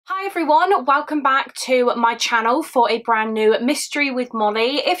Hi everyone, welcome back to my channel for a brand new mystery with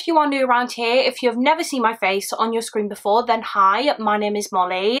Mollie. If you are new around here, if you have never seen my face on your screen before, then hi, my name is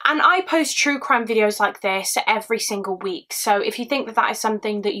Mollie and I post true crime videos like this every single week. So if you think that that is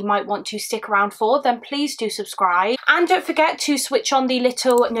something that you might want to stick around for, then please do subscribe. And don't forget to switch on the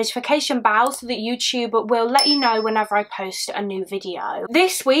little notification bell so that YouTube will let you know whenever I post a new video.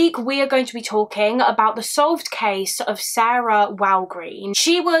 This week we are going to be talking about the solved case of Sarah Wellgreen.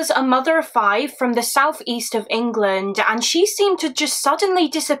 She was a mother of 5 from the southeast of England and she seemed to just suddenly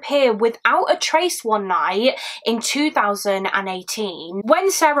disappear without a trace one night in 2018. When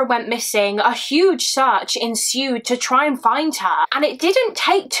Sarah went missing, a huge search ensued to try and find her, and it didn't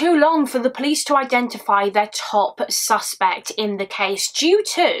take too long for the police to identify their top suspect in the case due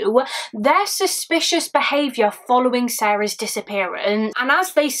to their suspicious behaviour following Sarah's disappearance. And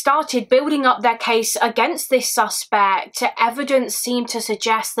as they started building up their case against this suspect, evidence seemed to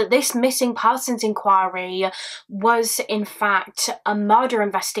suggest that this missing persons inquiry was in fact a murder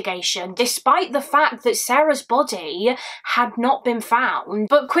investigation, despite the fact that Sarah's body had not been found.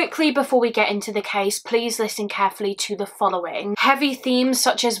 But quickly before we get into the case, please listen carefully to the following. Heavy themes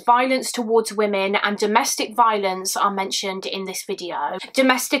such as violence towards women and domestic violence are mentioned in this video.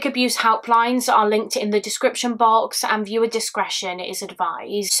 Domestic abuse helplines are linked in the description box and viewer discretion is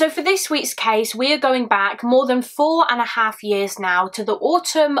advised. So for this week's case, we are going back more than 4.5 years now to the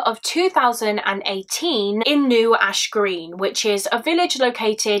autumn of 2018 in New Ash Green, which is a village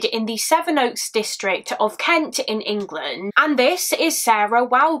located in the Sevenoaks district of Kent in England. And this is Sarah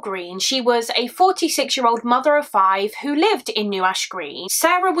Wellgreen. She was a 46-year-old mother of 5 who lived in New Ash Green.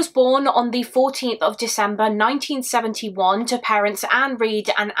 Sarah was born on the 14th of December 1971 to parents Anne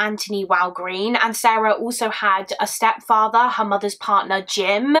Reed and Anthony Wellgreen, and Sarah also had a stepfather, her mother's partner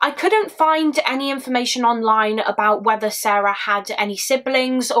Jim. I couldn't find any information online about whether Sarah had any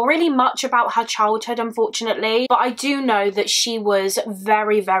siblings or really much about her childhood, unfortunately, but I do know that she was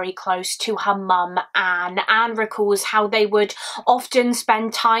very, very close to her mum Anne. Anne recalls how they would often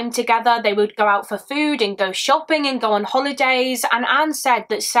spend time together. They would go out for food and go shopping and go on holidays, and Anne said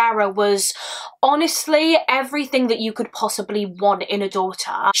that Sarah was honestly everything that you could possibly want in a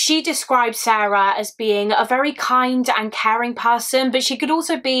daughter. She described Sarah as being a very kind and caring person, but she could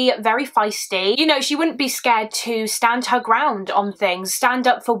also be very feisty. You know, she wouldn't be scared to stand her ground on things, stand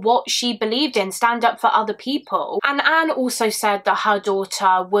up for what she believed in, stand up for other people. And Anne also said that her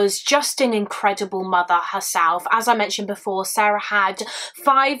daughter was just an incredible mother herself. As I mentioned before, Sarah had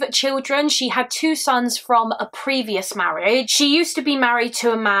 5 children. She had 2 sons from a previous marriage. She used to be married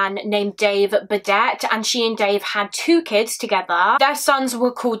to a man named Dave Burdett, and she and Dave had 2 kids together. Their sons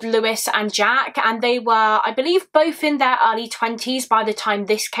were called Lewis and Jack, and they were, I believe, both in their early 20s by the time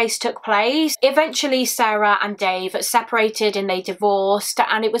this case took place. Eventually, Sarah and Dave separated and they divorced,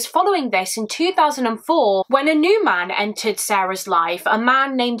 and it was following this in 2004 when a new man entered Sarah's life, a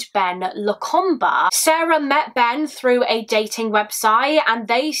man named Ben Lacombe. Sarah met Ben through a dating website and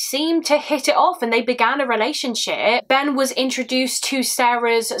they seemed to hit it off and they began a relationship. Ben was introduced to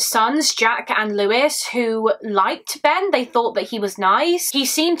Sarah's sons, Jack and Lewis, who liked Ben. They thought that he was nice. He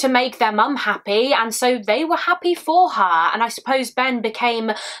seemed to make their mum happy, and so they were happy for her, and I suppose Ben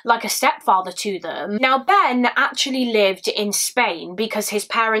became like a stepfather to them. Now, Ben actually lived in Spain because his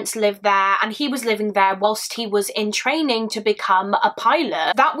parents lived there and he was living there whilst he was in training to become a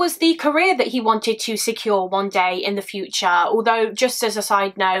pilot. That was the career that he wanted to secure one day in the future, although just as a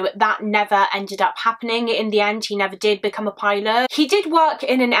side note, that never ended up happening. In the end, he never did become a pilot. He did work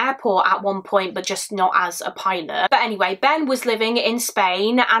in an airport at one point, but just not as a pilot. But anyway, Ben was living in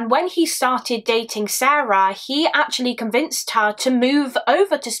Spain, and when he started dating Sarah, he actually convinced her to move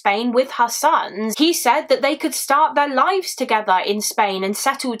over to Spain with her sons. He said that they could start their lives together in Spain and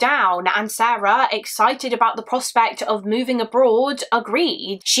settle down, and Sarah, excited about the prospect of moving abroad,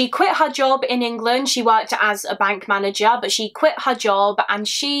 agreed. She quit her job in England. She worked as a bank manager, but she quit her job and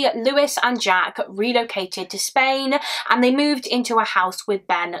she, Lewis and Jack relocated to Spain and they moved into a house with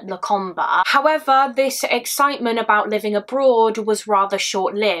Ben Lacombe. However, this excitement about living abroad was rather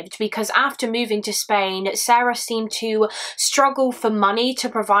short-lived because after moving to Spain, Sarah seemed to struggle for money to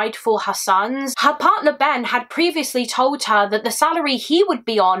provide for her sons. Her partner Ben had previously told her that the salary he would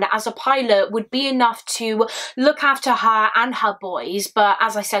be on as a pilot would be enough to look after her and her boys, but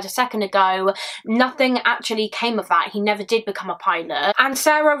as I said a second ago, nothing actually came of that. He never did become a pilot. And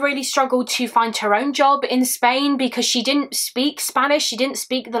Sarah really struggled to find her own job in Spain because she didn't speak Spanish, she didn't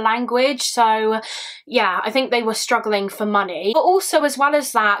speak the language, so yeah, I think they were struggling for money. But also, as well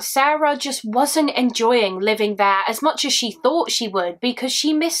as that, Sarah just wasn't enjoying living there as much as she thought she would because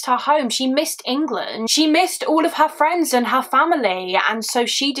she missed her home, she missed England, she missed all of her friends and her family, family, and so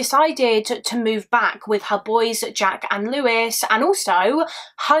she decided to move back with her boys Jack and Lewis, and also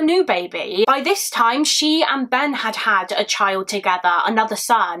her new baby. By this time, she and Ben had had a child together, another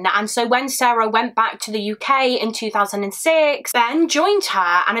son, and so when Sarah went back to the UK in 2006, Ben joined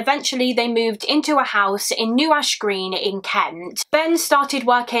her, and eventually they moved into a house in New Ash Green in Kent. Ben started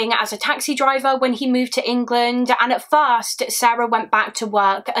working as a taxi driver when he moved to England, and at first Sarah went back to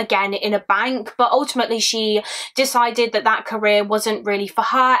work again in a bank, but ultimately she decided that that career wasn't really for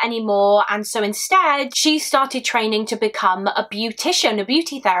her anymore, and so instead she started training to become a beautician, a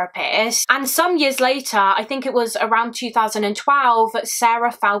beauty therapist. And some years later, I think it was around 2012,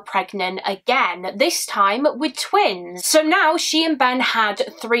 Sarah fell pregnant again, this time with twins. So now she and Ben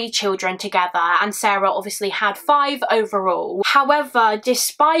had 3 children together, and Sarah obviously had 5 overall. However,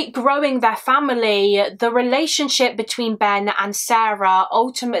 despite growing their family, the relationship between Ben and Sarah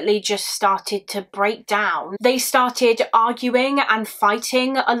ultimately just started to break down. They started arguing and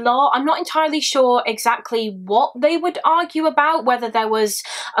fighting a lot. I'm not entirely sure exactly what they would argue about, whether there was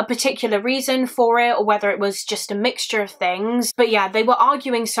a particular reason for it or whether it was just a mixture of things. But yeah, they were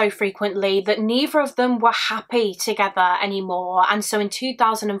arguing so frequently that neither of them were happy together anymore. And so in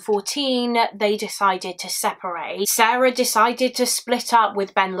 2014, they decided to separate. Sarah decided to split up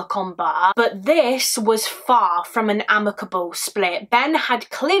with Ben Lacombe, but this was far from an amicable split. Ben had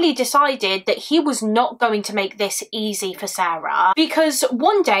clearly decided that he was not going to make this easy for Sarah, because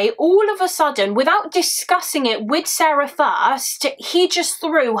one day, all of a sudden, without discussing it with Sarah first, he just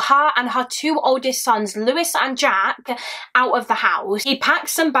threw her and her 2 oldest sons, Lewis and Jack, out of the house. He packed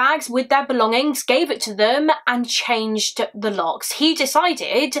some bags with their belongings, gave it to them, and changed the locks. He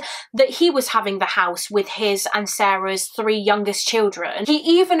decided that he was having the house with his and Sarah's 3 youngest children. He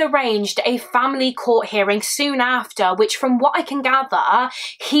even arranged a family court hearing soon after, which from what I can gather,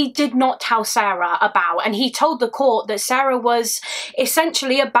 he did not tell Sarah about, and he told the court that Sarah was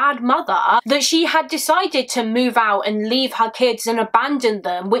essentially a bad mother, that she had decided to move out and leave her kids and abandon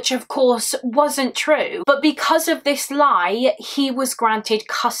them, which of course wasn't true. But because of this lie, he was granted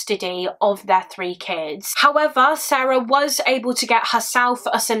custody of their 3 kids. However, Sarah was able to get herself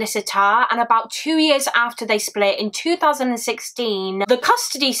a solicitor, and about 2 years after they split in 2016, the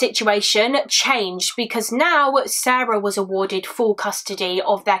custody situation changed, because now Sarah was awarded full custody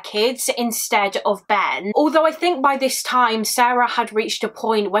of their kids instead of Ben. Although I think by this time Sarah had reached a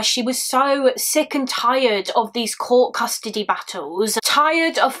point where she was so sick and tired of these court custody battles,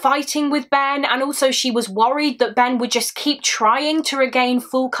 tired of fighting with Ben, and also she was worried that Ben would just keep trying to regain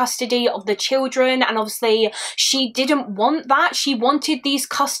full custody of the children, and obviously she didn't want that. She wanted these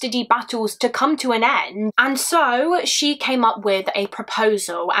custody battles to come to an end, and so she came up with a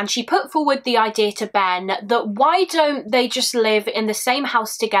proposal, and she put forward the idea to Ben that why don't they just live in the same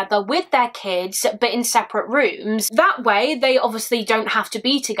house together with their kids but in separate rooms. That way they obviously don't have to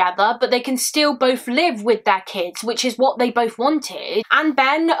be together, but they can still both live with their kids, which is what they both wanted. And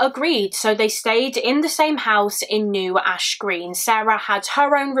Ben agreed, so they stayed in the same house in New Ash Green. Sarah had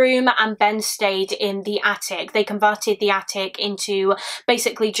her own room and Ben stayed in the attic. They converted the attic into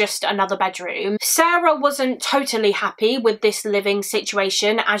basically just another bedroom. Sarah wasn't totally happy with this living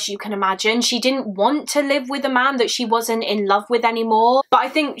situation, as you can imagine. She didn't want to live with a man that she wasn't in love with anymore, but I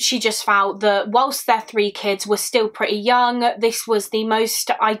think she just felt that whilst their 3 kids were still pretty young, this was the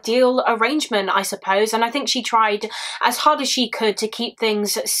most ideal arrangement, I suppose, and I think she tried as hard as she could to keep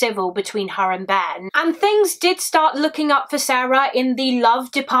things civil between her and Ben. And things did start looking up for Sarah in the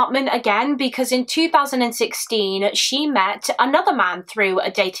love department again, because in 2016 she met another man through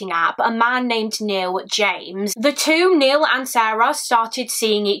a dating app, a man named Neil James. The 2, Neil and Sarah, started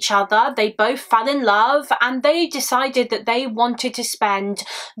seeing each other. They both fell in love and they decided that they wanted to spend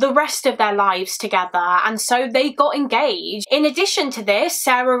the rest of their lives together, and so they got engaged. In addition to this,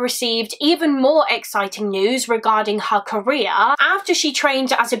 Sarah received even more exciting news regarding her career. After she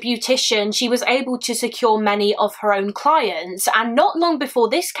trained as a beautician, she was able to secure many of her own clients, and not long before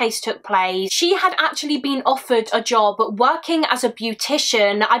this case took place, she had actually been offered a job working as a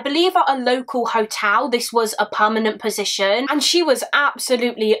beautician, I believe at a local hotel. This was a permanent position, and she was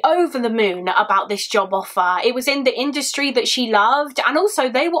absolutely over the moon about this job offer. It was in the industry that she loved, and also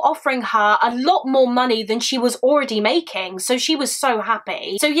they were offering her a lot more money than she was already making, so she was so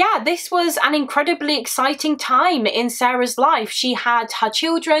happy. So yeah, this was an incredibly exciting time in Sarah's life. She had her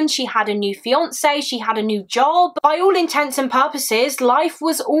children, she had a new fiance, she had a new job. By all intents and purposes, life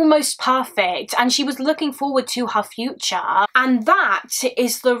was almost perfect, and she was looking forward to her future. And that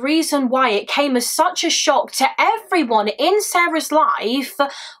is the reason why it came as such a shock to everyone in Sarah's life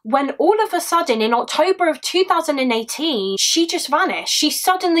when all of a sudden in October of 2018, she just vanished. She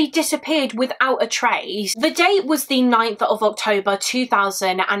suddenly disappeared without a trace. The date was the the 9th of October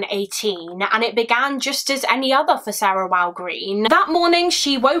 2018, and it began just as any other for Sarah Wellgreen. That morning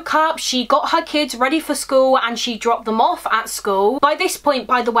she woke up, she got her kids ready for school and she dropped them off at school. By this point,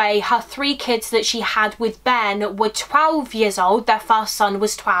 by the way, her 3 kids that she had with Ben were 12 years old, their first son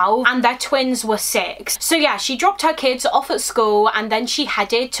was 12 and their twins were 6. So yeah, she dropped her kids off at school and then she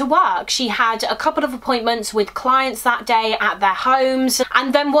headed to work. She had a couple of appointments with clients that day at their homes,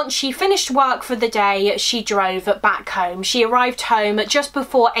 and then once she finished work for the day, she drove back home. She arrived home just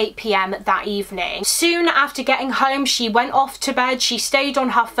before 8 p.m. that evening. Soon after getting home, she went off to bed. She stayed on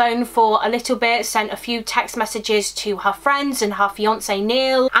her phone for a little bit, sent a few text messages to her friends and her fiance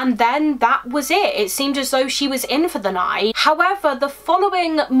Neil, and then that was it. It seemed as though she was in for the night. However, the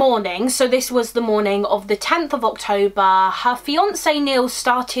following morning, so this was the morning of the 10th of October, her fiance Neil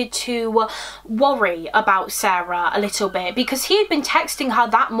started to worry about Sarah a little bit because he had been texting her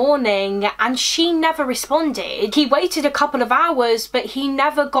that morning and she never responded. He waited a couple of hours but he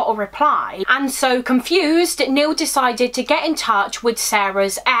never got a reply, and so confused, Neil decided to get in touch with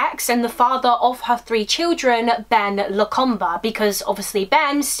Sarah's ex and the father of her 3 children, Ben Lacombe, because obviously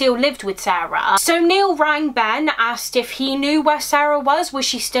Ben still lived with Sarah. So Neil rang Ben, asked if he knew where Sarah was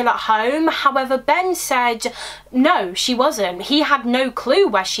she still at home? However, Ben said no, she wasn't. He had no clue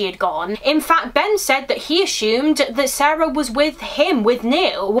where she had gone. In fact, Ben said that he assumed that Sarah was with him, with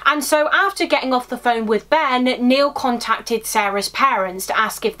Neil. And so after getting off the phone with Ben, Neil contacted Sarah's parents to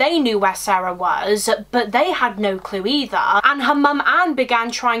ask if they knew where Sarah was, but they had no clue either. And her mum Anne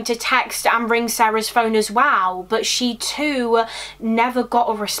began trying to text and ring Sarah's phone as well, but she too never got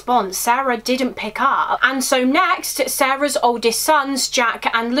a response. Sarah didn't pick up. And so next, Sarah's oldest sons,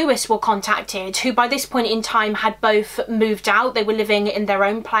 Jack and Lewis, were contacted, who by this point in time had both moved out. They were living in their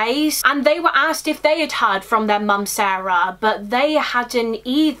own place, and they were asked if they had heard from their mum Sarah, but they hadn't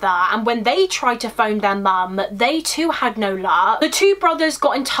either. And when they tried to phone their mum, they too had no luck. The 2 brothers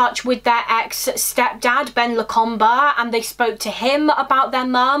got in touch with their ex-stepdad, Ben Lacombe, and they spoke to him about their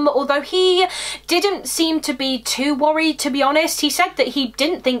mum, although he didn't seem to be too worried, to be honest. He said that he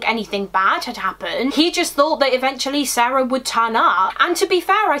didn't think anything bad had happened. He just thought that eventually Sarah would turn up. And to be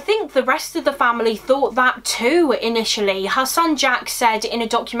fair, I think the rest of the family thought that too initially. Her son Jack said in a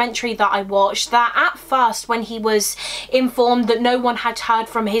documentary that I watched that at first, when he was informed that no one had heard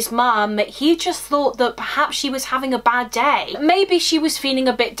from his mum, he just thought that perhaps she was having a bad day. Maybe she was feeling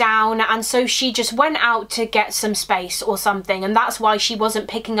a bit down and so she just went out to get some space or something, and that's why she wasn't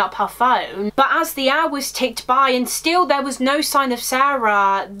picking up her phone. But as the hours ticked by and still there was no sign of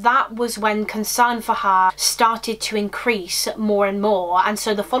Sarah, that was when concern for her started to increase more and more. And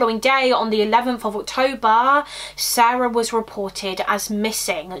so the following day, on the 11th of October, Sarah was reported as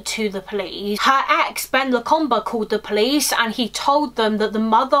missing to the police. Her ex, Ben Lacombe, called the police and he told them that the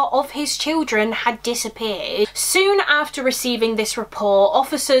mother of his children had disappeared. Soon after receiving this report,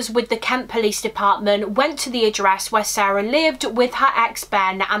 officers with the Kent Police Department went to the address where Sarah lived with her ex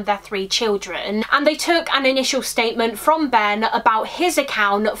Ben and their 3 children, and they took an initial statement from Ben about his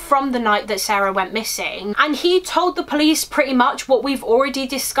account from the night that Sarah went missing. And he told the police pretty much what we've already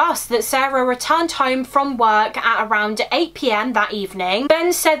discussed, that Sarah returned home from work at around 8 p.m. that evening.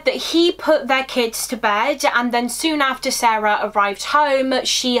 Ben said that he put their kids to bed, and then soon after Sarah arrived home,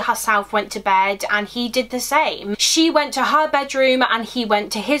 she herself went to bed and he did the same. She went to her bedroom and he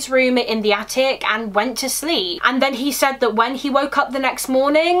went to his room in the attic and went to sleep. And then he said that when he woke up the next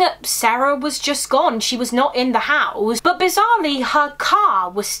morning, Sarah was just gone. She was not in the house. But bizarrely, her car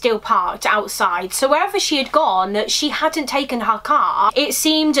was still parked outside. So wherever she had gone, she hadn't taken her car. It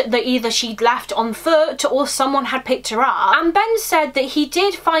seemed that either she'd left on foot or someone had picked her up. And Ben said that he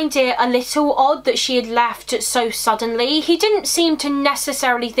did find it a little odd that she had left so suddenly. He didn't seem to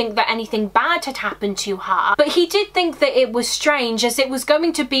necessarily think that anything bad had happened to her, but he did think that it was strange as it was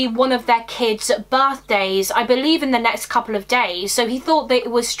going to be one of their kids' birthdays, I believe in the next couple of days, so he thought that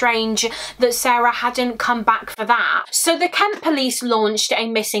it was strange that Sarah hadn't come back for that. So the Kent police launched a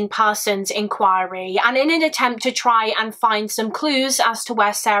missing persons inquiry, and in an attempt to try and find some clues as to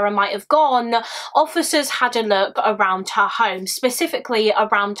where Sarah might have gone, officers had a look around her home, specifically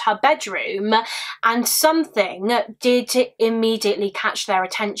around her bedroom, and something did immediately catch their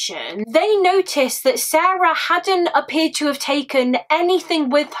attention. They noticed that Sarah hadn't appeared to have taken anything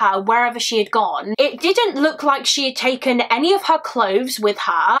with her wherever she had gone. It didn't look like she had taken any of her clothes with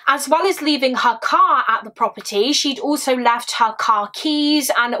her. As well as leaving her car at the property, she'd also left her car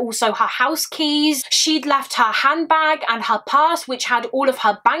keys and also her house keys. She'd left her handbag and her purse, which had all of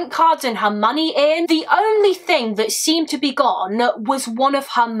her bank cards and her money in. The only thing that seemed to be gone was one of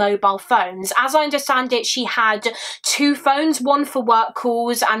her mobile phones. As I understand it, she had 2 phones, one for work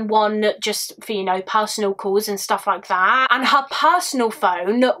calls and one just for, you know, personal personal calls and stuff like that, and her personal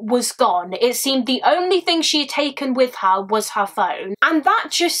phone was gone. It seemed the only thing she had taken with her was her phone, and that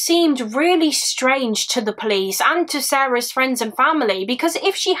just seemed really strange to the police and to Sarah's friends and family, because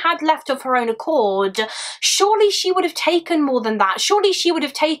if she had left of her own accord, surely she would have taken more than that. Surely she would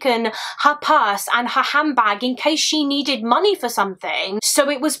have taken her purse and her handbag in case she needed money for something. So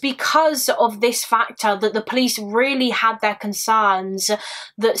it was because of this factor that the police really had their concerns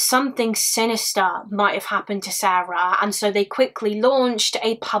that something sinister might have happened to Sarah, and so they quickly launched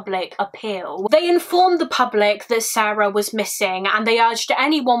a public appeal. They informed the public that Sarah was missing, and they urged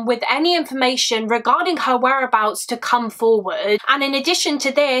anyone with any information regarding her whereabouts to come forward. And in addition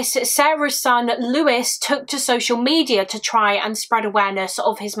to this, Sarah's son Lewis took to social media to try and spread awareness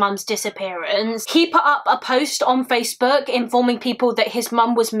of his mum's disappearance. He put up a post on Facebook informing people that his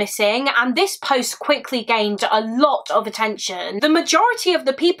mum was missing, and this post quickly gained a lot of attention. The majority of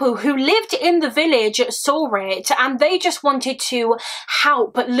the people who lived in the village saw it, and they just wanted to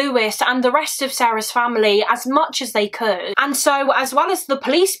help Lewis and the rest of Sarah's family as much as they could. And so, as well as the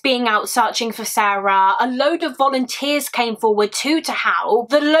police being out searching for Sarah, a load of volunteers came forward too to help.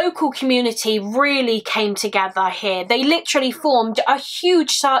 The local community really came together here. They literally formed a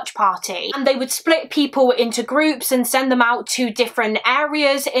huge search party, and they would split people into groups and send them out to different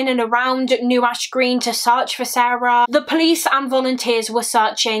areas in and around New Ash Green to search for Sarah. The police and volunteers were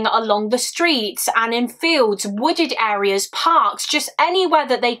searching along the streets and in fields, wooded areas, parks, just anywhere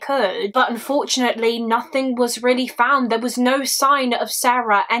that they could. But unfortunately, nothing was really found. There was no sign of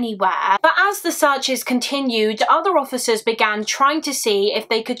Sarah anywhere. But as the searches continued, other officers began trying to see if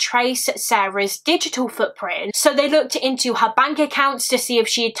they could trace Sarah's digital footprint. So they looked into her bank accounts to see if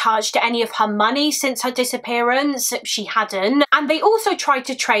she had touched any of her money since her disappearance. She hadn't. And they also tried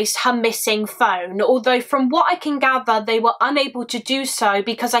to trace her missing phone, although from what I can gather, they were unable to do so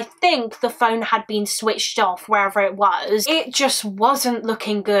because I think the phone had been switched off wherever it was. It just wasn't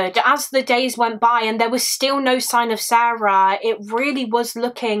looking good. As the days went by and there was still no sign of Sarah, it really was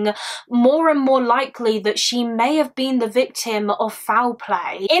looking more and more likely that she may have been the victim of foul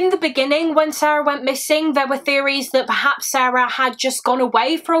play. In the beginning, when Sarah went missing, there were theories that perhaps Sarah had just gone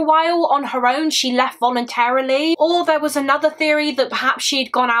away for a while on her own. She left voluntarily. Or there was another theory that perhaps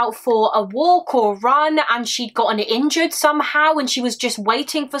she'd gone out for a walk or run and she'd gotten injured somehow and she was just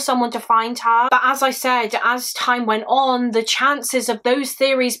waiting for someone to find her. But as I said, as time went on, the chances of those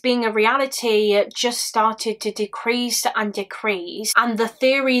theories being a reality just started to decrease and decrease. And the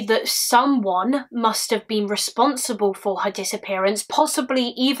theory that someone must have been responsible for her disappearance,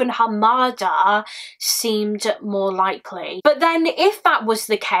 possibly even her murder, seemed more likely. But then if that was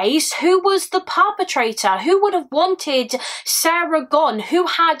the case, who was the perpetrator? Who would have wanted Sarah gone? Who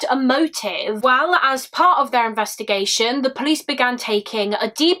had a motive? Well, as part of their investigation, the police began taking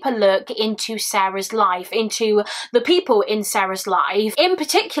a deeper look into Sarah's life, into the people in Sarah's life, in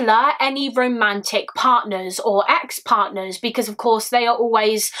particular any romantic partners or ex-partners, because of course they are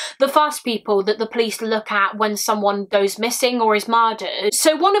always the first people that the police look at when someone goes missing or is murdered.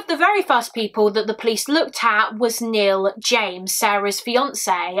 So one of the very first people that the police looked at was Neil James, Sarah's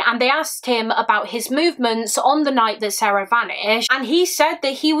fiance, and they asked him about his movements on the night that Sarah vanished, and he said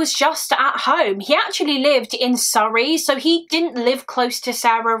that he was just at home. He actually lived in Surrey, so he didn't live close to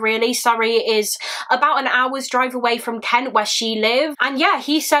Sarah really. Surrey is about an hour's drive away from Kent where she lived, and yeah,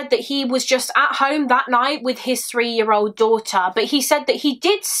 he said that he was just at home that night with his 3-year-old daughter. But he said that he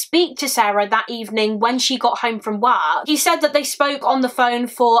did speak to Sarah that evening when she got home from work. He said that they spoke on the phone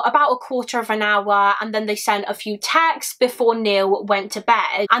for about a quarter of an hour, and then they sent a few texts before Neil went to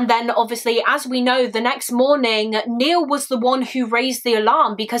bed. And then obviously, as we know, the next morning Neil was the one who raised the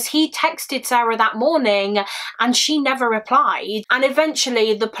alarm because he texted Sarah that morning and she never replied. And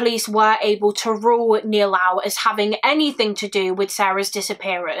eventually the police were able to rule Neil out as having anything to do with Sarah's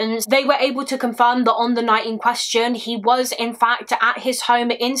disappearance. They were able to confirm that on the night in question he was in fact at his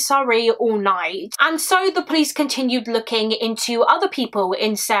home in Surrey all night. And so the police continued looking into other people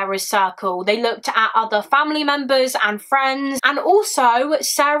in Sarah's circle. They looked at other family members and friends, and also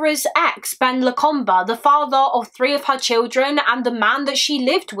Sarah's ex, Ben Lacombe, the father of 3 of her children and the man that she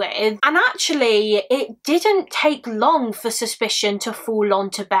lived with. And actually it didn't take long for suspicion to fall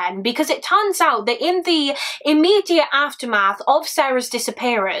onto Ben, because it turns out that in the immediate aftermath of Sarah's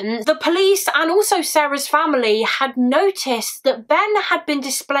disappearance, the police and also Sarah's family had noticed that Ben had been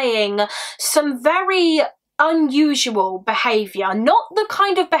displaying some very unusual behaviour, not the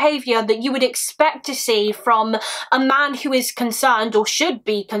kind of behaviour that you would expect to see from a man who is concerned, or should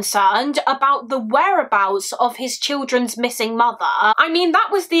be concerned, about the whereabouts of his children's missing mother. I mean, that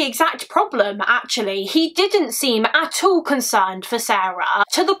was the exact problem, actually. He didn't seem at all concerned for Sarah,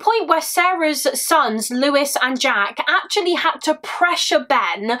 to the point where Sarah's sons, Lewis and Jack, actually had to pressure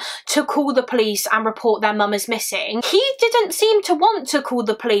Ben to call the police and report their mum as missing. He didn't seem to want to call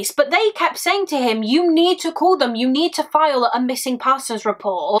the police, but they kept saying to him, you need to call them, you need to file a missing persons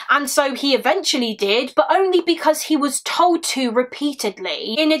report. And so he eventually did, but only because he was told to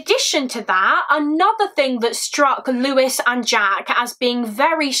repeatedly. In addition to that, another thing that struck Lewis and Jack as being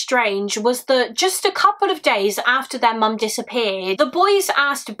very strange was that just a couple of days after their mum disappeared, the boys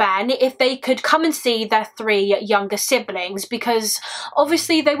asked Ben if they could come and see their 3 younger siblings, because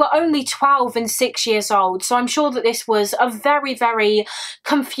obviously they were only 12 and 6 years old, so I'm sure that this was a very, very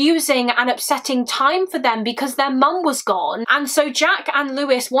confusing and upsetting time for them because their mum was gone. And so Jack and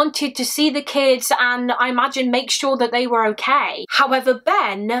Lewis wanted to see the kids and, I imagine, make sure that they were okay. However,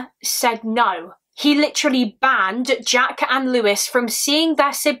 Ben said no. He literally banned Jack and Lewis from seeing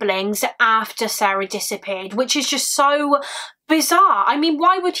their siblings after Sarah disappeared, which is just so bizarre. I mean,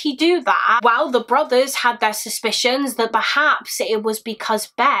 why would he do that? Well, the brothers had their suspicions that perhaps it was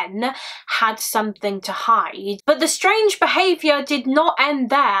because Ben had something to hide. But the strange behaviour did not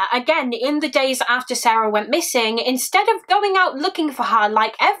end there. Again, in the days after Sarah went missing, instead of going out looking for her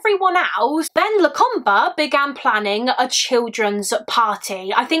like everyone else, Ben Lacombe began planning a children's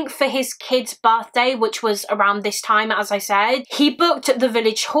party. I think for his kid's birthday, which was around this time, as I said. He booked the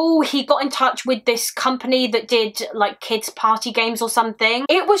village hall. He got in touch with this company that did like kids' party games or something.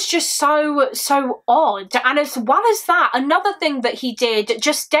 It was just so odd. And as well as that, another thing that he did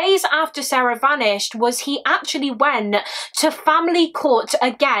just days after Sarah vanished was he actually went to family court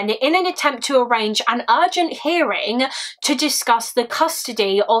again in an attempt to arrange an urgent hearing to discuss the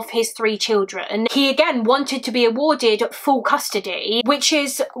custody of his 3 children. He again wanted to be awarded full custody, which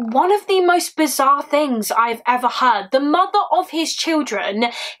is one of the most bizarre things I've ever heard. The mother of his children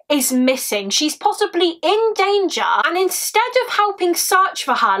is missing. She's possibly in danger, and instead of helping search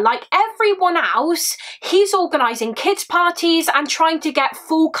for her like everyone else, he's organising kids' parties and trying to get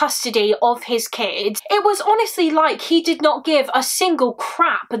full custody of his kids. It was honestly like he did not give a single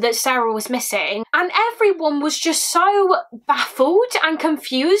crap that Sarah was missing, and everyone was just so baffled and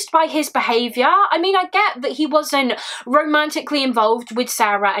confused by his behaviour. I mean, I get that he wasn't romantically involved with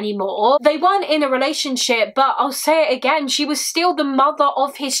Sarah anymore. They weren't in a relationship, but I'll say it again, she was still the mother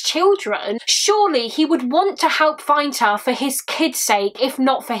of his children. Surely he would want to help find her for his kids' sake, if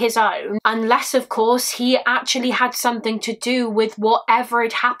not for his own. Unless, of course, he actually had something to do with whatever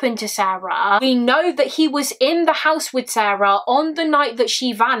had happened to Sarah. We know that he was in the house with Sarah on the night that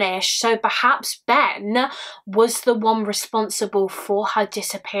she vanished, so perhaps Ben was the one responsible for her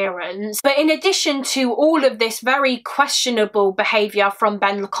disappearance. But in addition to all of this very questionable behaviour from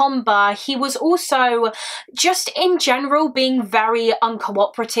Ben Lacombe, he was also just in general being very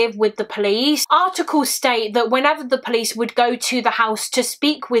uncooperative with the police. Articles state that whenever the police would go to the house to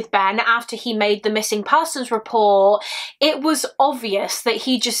speak with Ben after he made the missing persons report, it was obvious that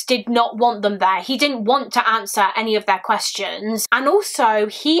he just did not want them there. He didn't want to answer any of their questions. And also,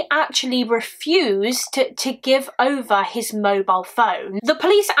 he actually refused to give over his mobile phone. The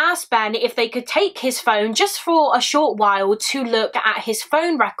police asked Ben if they could take his phone just for a short while to look at his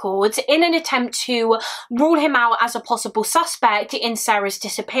phone records in an attempt to rule him out as a possible suspect in Sarah's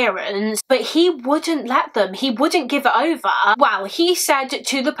disappearance, but he wouldn't let them. He wouldn't give it over. Well, he said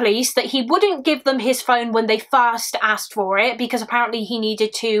to the police that he wouldn't give them his phone when they first asked for it, because apparently he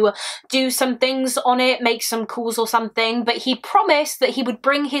needed to do some things on it, make some calls or something, but he promised that he would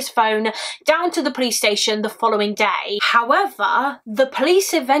bring his phone down to the police station the following day. However, the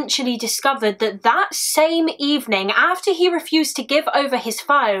police eventually discovered that that same evening, after he refused to give over his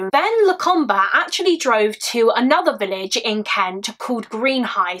phone, Ben Lacombe actually drove to another village in Kent called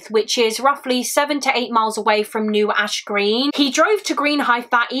Greenhithe, which is roughly 7 to 8 miles away from New Ash Green. He drove to Greenhithe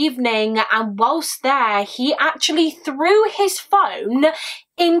that evening, and whilst there, he actually threw his phone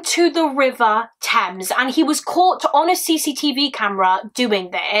into the River Thames, and he was caught on a CCTV camera doing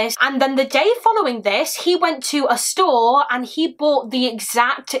this. And then the day following this, he went to a store and he bought the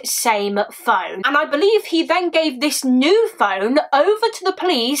exact same phone, and I believe he then gave this new phone over to the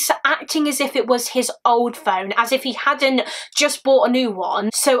police, acting as if it was his old phone, as if he hadn't just bought a new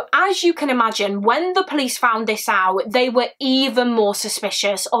one. So as you can imagine, when the police found this out, they were even more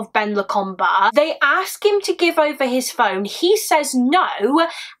suspicious of Ben Lacombe. They asked him to give over his phone. He says no,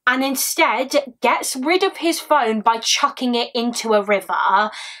 and instead gets rid of his phone by chucking it into a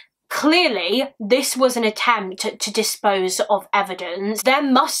river. Clearly, this was an attempt to dispose of evidence. There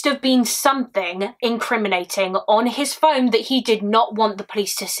must have been something incriminating on his phone that he did not want the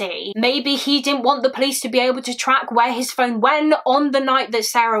police to see. Maybe he didn't want the police to be able to track where his phone went on the night that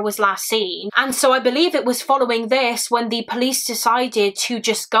Sarah was last seen. And so I believe it was following this when the police decided to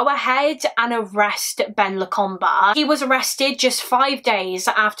just go ahead and arrest Ben Lacombe. He was arrested just 5 days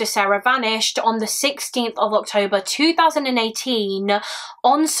after Sarah vanished on the 16th of October 2018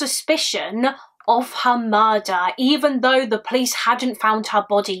 on suspicion of her murder, even though the police hadn't found her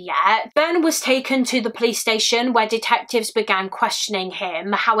body yet. Ben was taken to the police station where detectives began questioning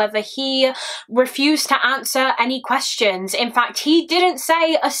him. However, he refused to answer any questions. In fact, he didn't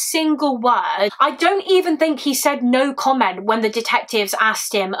say a single word. I don't even think he said no comment when the detectives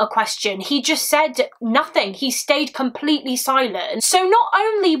asked him a question. He just said nothing. He stayed completely silent. So not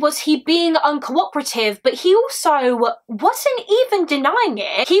only was he being uncooperative, but he also wasn't even denying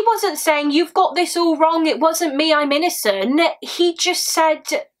it. He wasn't saying, "You've got this all wrong, it wasn't me, I'm innocent." He just said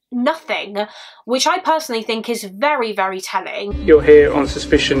nothing, which I personally think is very, very telling. You're here on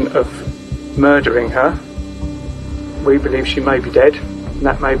suspicion of murdering her. We believe she may be dead, and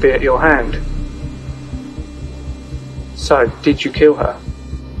that may be at your hand. So, did you kill her?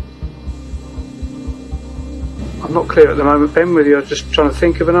 I'm not clear at the moment, Ben, whether you're just trying to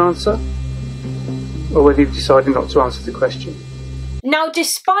think of an answer, or whether you've decided not to answer the question. Now,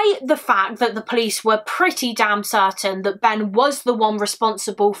 despite the fact that the police were pretty damn certain that Ben was the one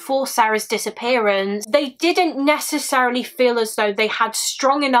responsible for Sarah's disappearance, they didn't necessarily feel as though they had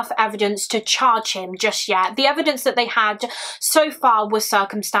strong enough evidence to charge him just yet. The evidence that they had so far was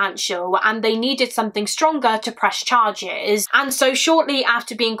circumstantial, and they needed something stronger to press charges. And so shortly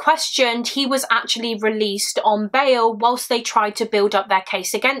after being questioned, he was actually released on bail whilst they tried to build up their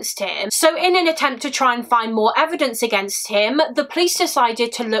case against him. So in an attempt to try and find more evidence against him, the police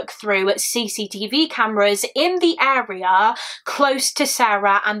decided to look through CCTV cameras in the area close to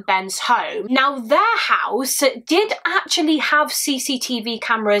Sarah and Ben's home. Now, their house did actually have CCTV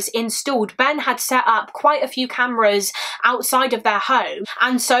cameras installed. Ben had set up quite a few cameras outside of their home,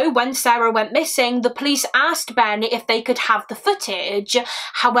 and so when Sarah went missing, the police asked Ben if they could have the footage.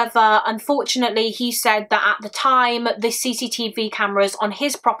 However, unfortunately, he said that at the time the CCTV cameras on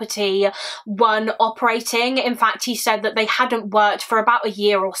his property weren't operating. In fact, he said that they hadn't worked for about a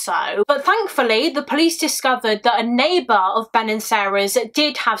year or so. But thankfully, the police discovered that a neighbour of Ben and Sarah's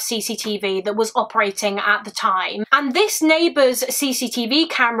did have CCTV that was operating at the time. And this neighbour's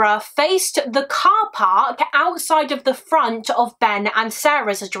CCTV camera faced the car park outside of the front of Ben and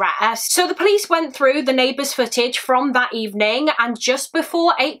Sarah's address. So the police went through the neighbour's footage from that evening, and just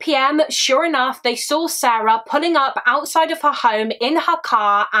before 8 p.m, sure enough, they saw Sarah pulling up outside of her home in her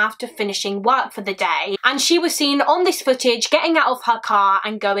car after finishing work for the day. And she was seen on this footage getting out of her car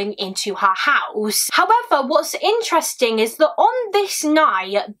and going into her house. However, what's interesting is that on this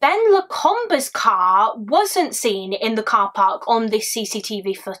night, Ben Lacombe's car wasn't seen in the car park on this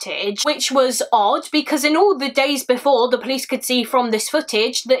CCTV footage, which was odd because in all the days before, the police could see from this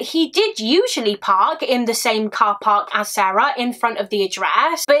footage that he did usually park in the same car park as Sarah in front of the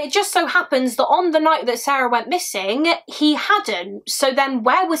address, but it just so happens that on the night that Sarah went missing, he hadn't. So then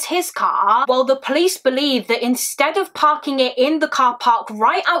where was his car? Well, the police believe that instead of parking it in the car park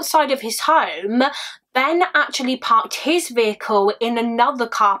right outside of his home, Ben actually parked his vehicle in another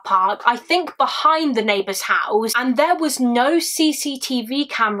car park, I think behind the neighbour's house, and there was no CCTV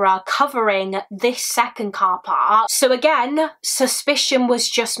camera covering this second car park. So again, suspicion was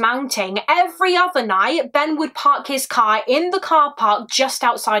just mounting. Every other night, Ben would park his car in the car park just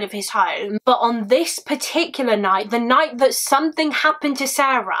outside of his home. But on this particular night, the night that something happened to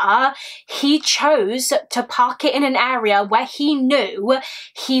Sarah, he chose to park it in an area where he knew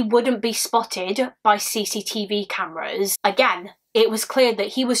he wouldn't be spotted by CCTV cameras. Again, it was clear that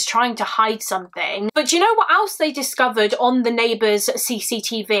he was trying to hide something. But do you know what else they discovered on the neighbour's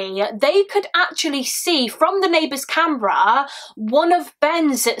CCTV? They could actually see from the neighbour's camera one of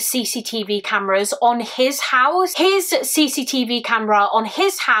Ben's CCTV cameras on his house. His CCTV camera on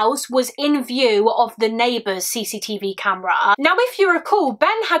his house was in view of the neighbour's CCTV camera. Now, if you recall,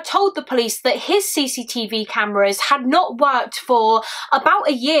 Ben had told the police that his CCTV cameras had not worked for about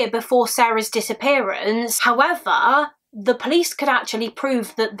a year before Sarah's disappearance. However, the police could actually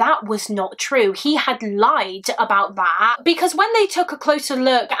prove that that was not true. He had lied about that, because when they took a closer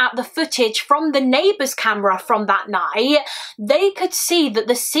look at the footage from the neighbour's camera from that night, they could see that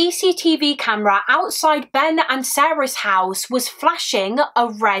the CCTV camera outside Ben and Sarah's house was flashing a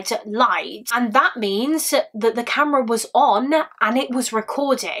red light, and that means that the camera was on and it was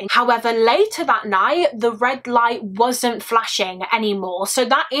recording. However, later that night, the red light wasn't flashing anymore, so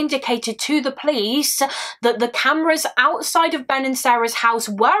that indicated to the police that the cameras outside of Ben and Sarah's house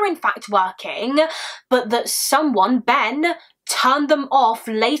were in fact working, but that someone, Ben, turned them off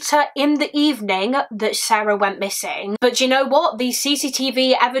later in the evening that Sarah went missing. But you know what? The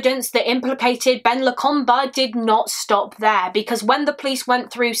CCTV evidence that implicated Ben Lacombe did not stop there, because when the police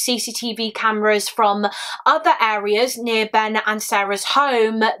went through CCTV cameras from other areas near Ben and Sarah's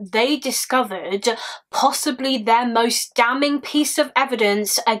home, they discovered possibly their most damning piece of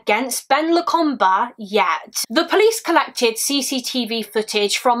evidence against Ben Lacombe yet. The police collected CCTV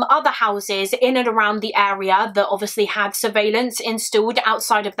footage from other houses in and around the area that obviously had surveillance installed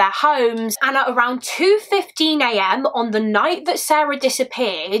outside of their homes, and at around 2:15 AM on the night that Sarah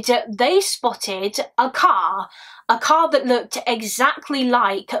disappeared, they spotted a car that looked exactly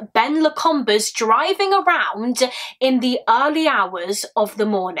like Ben Lacombe's driving around in the early hours of the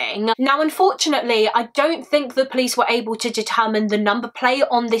morning. Now, unfortunately, I don't think the police were able to determine the number plate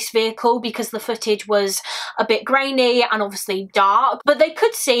on this vehicle because the footage was a bit grainy and obviously dark, but they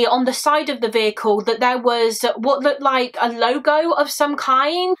could see on the side of the vehicle that there was what looked like a logo of some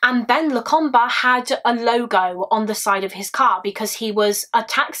kind, and Ben Lacombe had a logo on the side of his car because he was a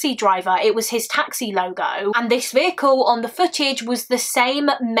taxi driver. It was his taxi logo, and this vehicle on the footage was the same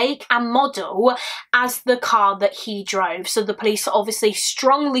make and model as the car that he drove. So the police obviously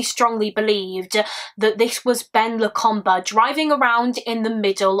strongly believed that this was Ben Lacombe driving around in the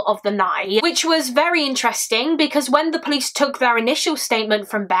middle of the night, which was very interesting because when the police took their initial statement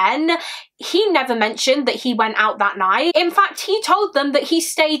from Ben, he never mentioned that he went out that night. In fact, he told them that he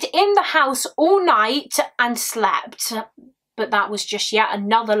stayed in the house all night and slept. But that was just yet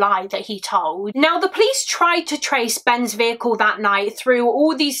another lie that he told. Now, the police tried to trace Ben's vehicle that night through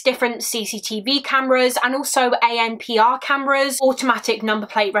all these different CCTV cameras and also ANPR cameras, automatic number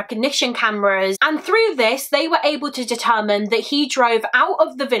plate recognition cameras, and through this they were able to determine that he drove out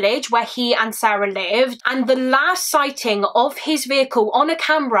of the village where he and Sarah lived, and the last sighting of his vehicle on a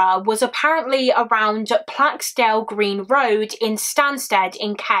camera was apparently around Plaxdale Green Road in Stansted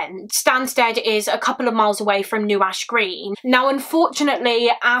in Kent. Stansted is a couple of miles away from New Ash Green. Now,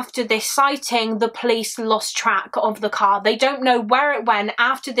 unfortunately, after this sighting, the police lost track of the car. They don't know where it went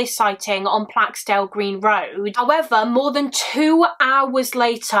after this sighting on Plaxdale Green Road. However, more than 2 hours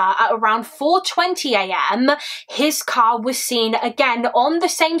later, at around 4:20 AM, his car was seen again on the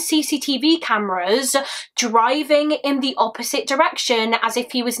same CCTV cameras, driving in the opposite direction as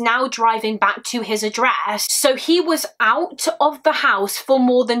if he was now driving back to his address. So he was out of the house for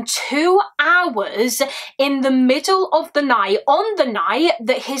more than 2 hours in the middle of the night, on the night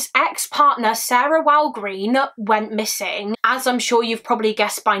that his ex-partner Sarah Wellgreen went missing. As I'm sure you've probably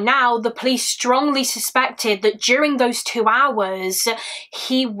guessed by now, the police strongly suspected that during those 2 hours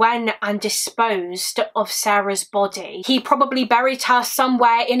he went and disposed of Sarah's body. He probably buried her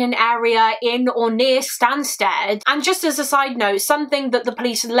somewhere in an area in or near Stansted. And just as a side note, something that the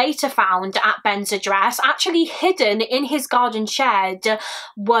police later found at Ben's address, actually hidden in his garden shed,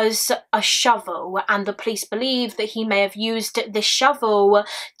 was a shovel, and the police believe that he may have used this shovel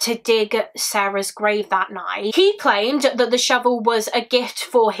to dig Sarah's grave that night. He claimed that the shovel was a gift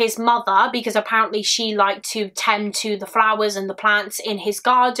for his mother because apparently she liked to tend to the flowers and the plants in his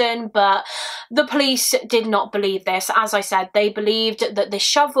garden, but the police did not believe this. As I said, they believed that the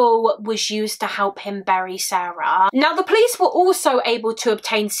shovel was used to help him bury Sarah. Now, the police were also able to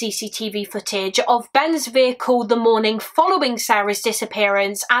obtain CCTV footage of Ben's vehicle the morning following Sarah's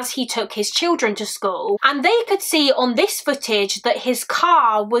disappearance as he took his children to school, and they could see on this footage that his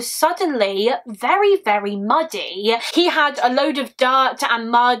car was suddenly very muddy. He had a load of dirt and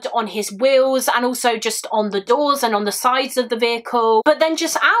mud on his wheels and also just on the doors and on the sides of the vehicle. But then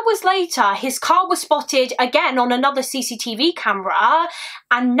just hours later, his car was spotted again on another CCTV camera,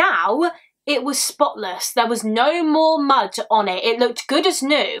 and now it was spotless. There was no more mud on it. It looked good as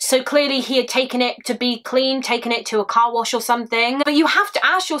new. So clearly he had taken it to be clean, taken it to a car wash or something. But you have to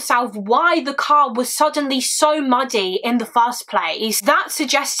ask yourself why the car was suddenly so muddy in the first place. That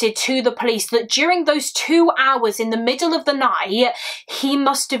suggested to the police that during those 2 hours in the middle of the night, he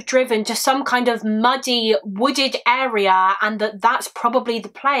must have driven to some kind of muddy, wooded area, and that's probably the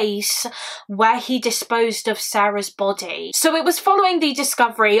place where he disposed of Sarah's body. So it was following the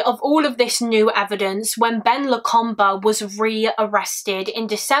discovery of all of this this new evidence when Ben Lacombe was re-arrested in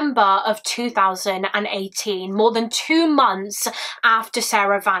December of 2018, more than 2 months after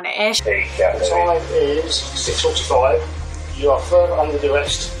Sarah vanished. The time is 6:45. You are further under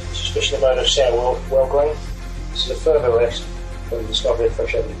arrest, suspicion of murder of Sarah Wellgreen. This is a further arrest for the discovery of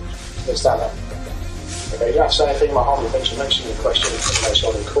fresh evidence. Understand that? Okay, you don't have to say anything, my harm defence will mention the question based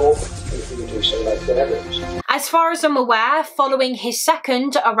on in court. If you do so, like good evidence. As far as I'm aware, following his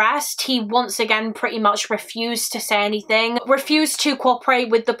second arrest, he once again pretty much refused to say anything, refused to cooperate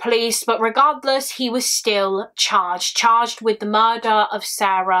with the police, but regardless, he was still charged with the murder of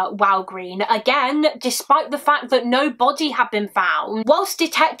Sarah Wellgreen. Again, despite the fact that no body had been found. Whilst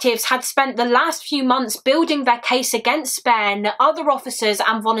detectives had spent the last few months building their case against Ben, other officers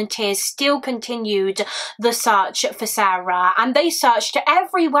and volunteers still continued the search for Sarah, and they searched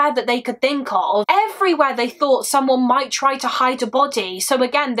everywhere that they could think of, everywhere they thought someone might try to hide a body. So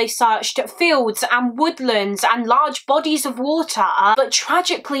again, they searched fields and woodlands and large bodies of water, but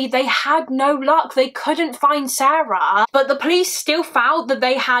tragically they had no luck. They couldn't find Sarah, but the police still felt that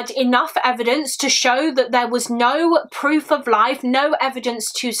they had enough evidence to show that there was no proof of life, no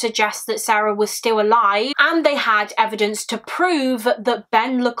evidence to suggest that Sarah was still alive, and they had evidence to prove that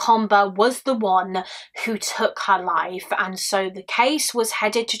Ben Lacombe was the one who took her life, and so the case was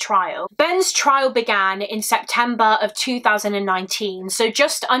headed to trial. Ben's trial began in September of 2019, so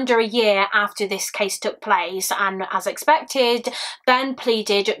just under a year after this case took place, and as expected, Ben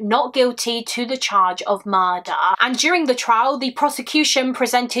pleaded not guilty to the charge of murder. And during the trial, the prosecution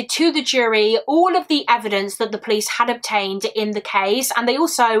presented to the jury all of the evidence that the police had obtained in the case, and they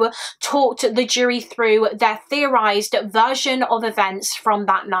also talked the jury through their theorized version of events from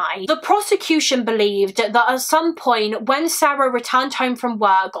that night. The prosecution believed that at some point when Sarah returned home from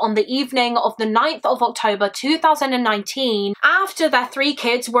work on the evening of the 9th of October 2019, after their 3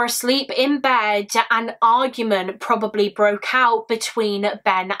 kids were asleep in bed, an argument probably broke out between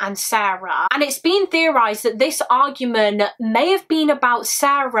Ben and Sarah. And it's been theorized that this argument may have been about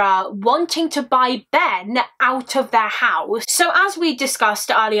Sarah wanting to buy Ben out of their house. So as we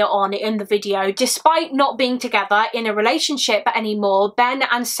discussed earlier on in the video, despite not being together in a relationship anymore, Ben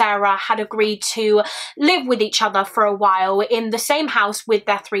and Sarah had agreed to live with each other for a while in the same house with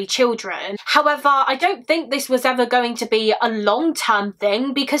their 3 children. However, I don't think this was ever going to be a long-term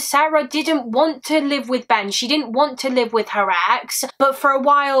thing because Sarah didn't want to live with Ben. She didn't want to live with her ex, but for a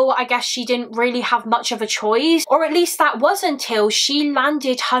while, I guess she didn't really have much of a choice, or at least that was until she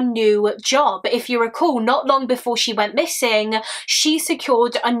landed her new job. If you recall, not long before she went missing, she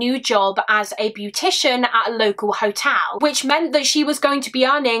secured a new job as a beautician at a local hotel, which meant that she was going to be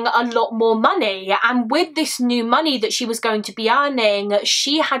earning a lot more money. And with this new money that she was going to be earning,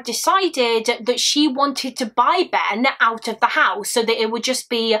 she had decided that she wanted to buy Ben out of the house so that it would just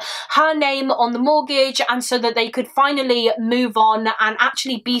be her name on the mortgage, and so that they could finally move on and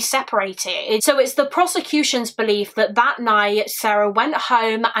actually be separated. So it's the prosecution's belief that that night Sarah went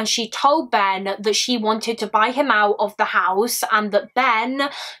home and she told Ben that she wanted to buy him out of the house, and that Ben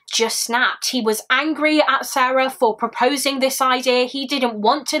just snapped. He was angry at Sarah for proposing this idea. He didn't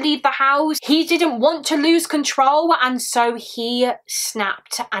want to leave the house. He didn't want to lose control, and so he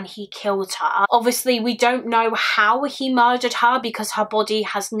snapped and he killed her. Obviously, we don't know how he murdered her because her body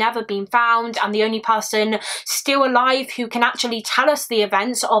has never been found, and the only person still alive who can actually tell us the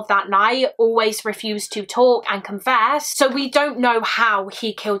events of that night always refused to talk and confess. So we don't know how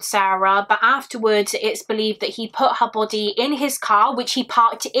he killed Sarah, but afterwards it's believed that he put her body in his car, which he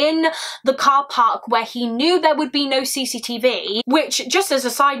parked in the car park where he knew there would be no CCTV, which, just as a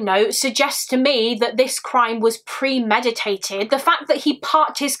side note, suggests to me that this crime was premeditated. The fact that he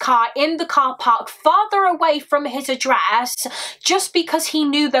parked his car in the car park farther away from his address just because he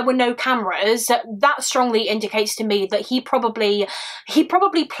knew there were no cameras, that strongly indicates to me that he probably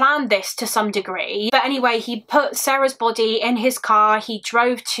planned this to some degree. But anyway, he put Sarah's body in his car, he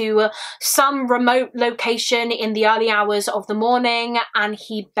drove to some remote location in the early hours of the morning, and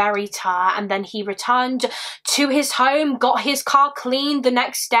he buried her, and then he returned to his home, got his car cleaned the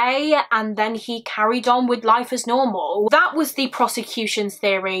next day, and then he carried on with life as normal. That was the prosecution's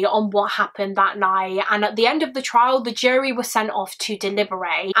theory on what happened that night, and at the end of the trial, the jury was sent off to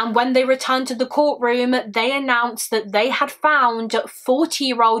deliberate, and when they returned to the courtroom, they announced that they had found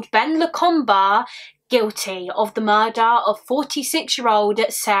 40-year-old Ben Lacombe guilty of the murder of 46-year-old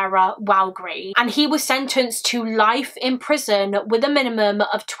Sarah Wellgreen, and he was sentenced to life in prison with a minimum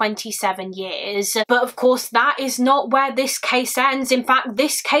of 27 years. But of course, that is not where this case ends. In fact,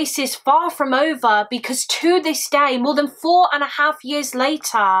 this case is far from over, because to this day, more than 4.5 years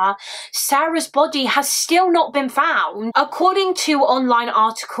later, Sarah's body has still not been found. According to online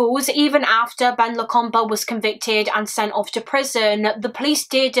articles, even after Ben Lacombe was convicted and sent off to prison, the police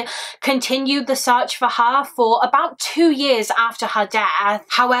did continue the search for her for about 2 years after her death.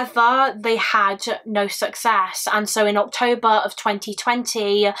 However, they had no success, and so in October of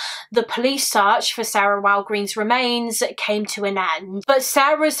 2020, the police search for Sarah Wellgreen's remains came to an end. But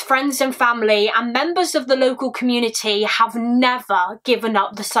Sarah's friends and family and members of the local community have never given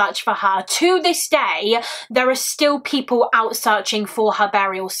up the search for her. To this day, there are still people out searching for her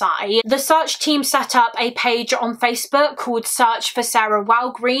burial site. The search team set up a page on Facebook called Search for Sarah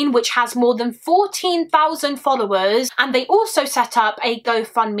Wellgreen, which has more than 14,000 followers, and they also set up a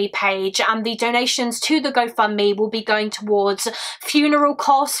GoFundMe page, and the donations to the GoFundMe will be going towards funeral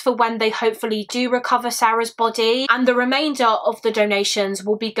costs for when they hopefully do recover Sarah's body, and the remainder of the donations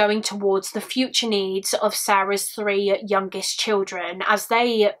will be going towards the future needs of Sarah's 3 youngest children, as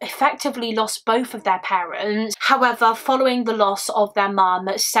they effectively lost both of their parents. However, following the loss of their mum,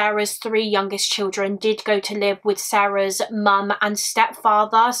 Sarah's 3 youngest children did go to live with Sarah's mum and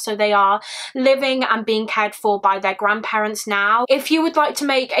stepfather, so they are living and being cared for by their grandparents now. If you would like to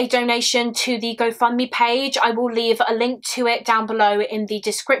make a donation to the GoFundMe page, I will leave a link to it down below in the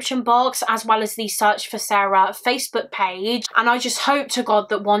description box, as well as the Search for Sarah Facebook page. And I just hope to God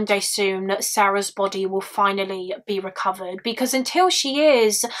that one day soon Sarah's body will finally be recovered, because until she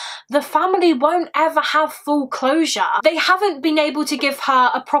is, the family won't ever have full closure. They haven't been able to give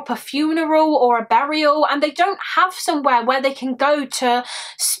her a proper funeral or a burial, and they don't have somewhere where they can go to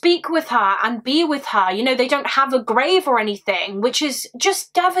speak with her and be with her. You know, they don't have a grave or anything, which is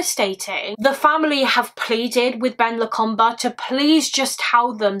just devastating. The family have pleaded with Ben Lacombe to please just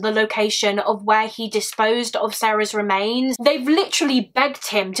tell them the location of where he disposed of Sarah's remains. They've literally begged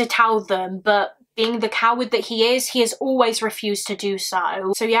him to tell them, but being the coward that he has always refused to do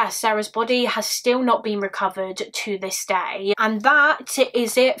so. So yeah, Sarah's body has still not been recovered to this day. And that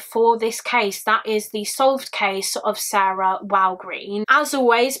is it for this case. That is the solved case of Sarah Wellgreen. As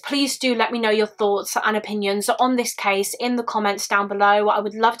always, please do let me know your thoughts and opinions on this case in the comments down below. I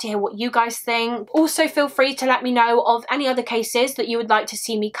would love to hear what you guys think. Also, feel free to let me know of any other cases that you would like to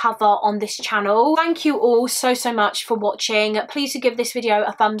see me cover on this channel. Thank you all so much for watching. Please do give this video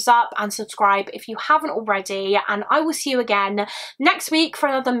a thumbs up and subscribe if you haven't already, and I will see you again next week for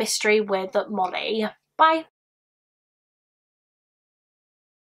another mystery with Mollie. Bye.